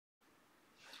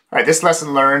All right, this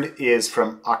lesson learned is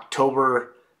from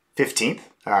October 15th.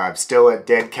 Still at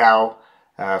Dead Cow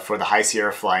for the High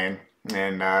Sierra fly-in,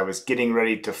 and I was getting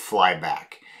ready to fly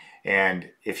back. And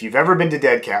if you've ever been to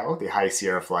Dead Cow, the High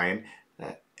Sierra fly-in,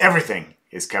 everything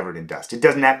is covered in dust. It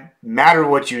doesn't matter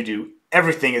what you do,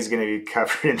 everything is going to be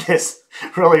covered in this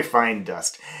really fine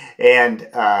dust. And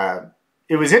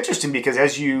it was interesting because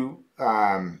as you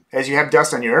have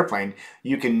dust on your airplane,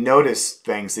 you can notice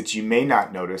things that you may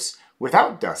not notice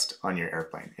without dust on your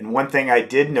airplane. And one thing I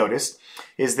did notice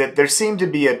is that there seemed to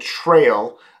be a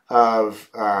trail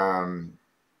of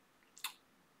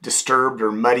disturbed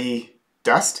or muddy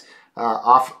dust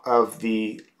off of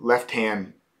the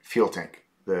left-hand fuel tank,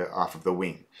 off of the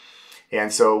wing.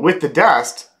 And so with the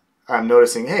dust, I'm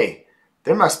noticing, hey,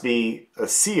 there must be a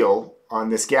seal on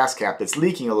this gas cap that's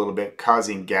leaking a little bit,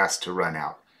 causing gas to run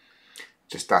out.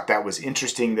 Just thought that was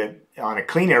interesting that on a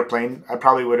clean airplane, I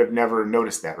probably would have never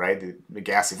noticed that, right? The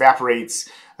gas evaporates.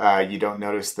 You don't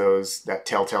notice that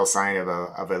telltale sign of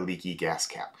a leaky gas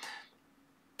cap.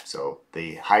 So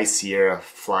the High Sierra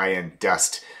fly-in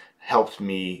dust helped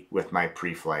me with my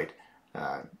pre-flight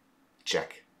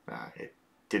check. It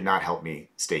did not help me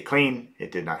stay clean.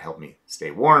 It did not help me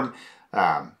stay warm,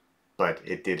 but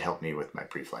it did help me with my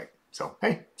pre-flight. So,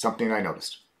 hey, something I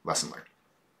noticed. Lesson learned.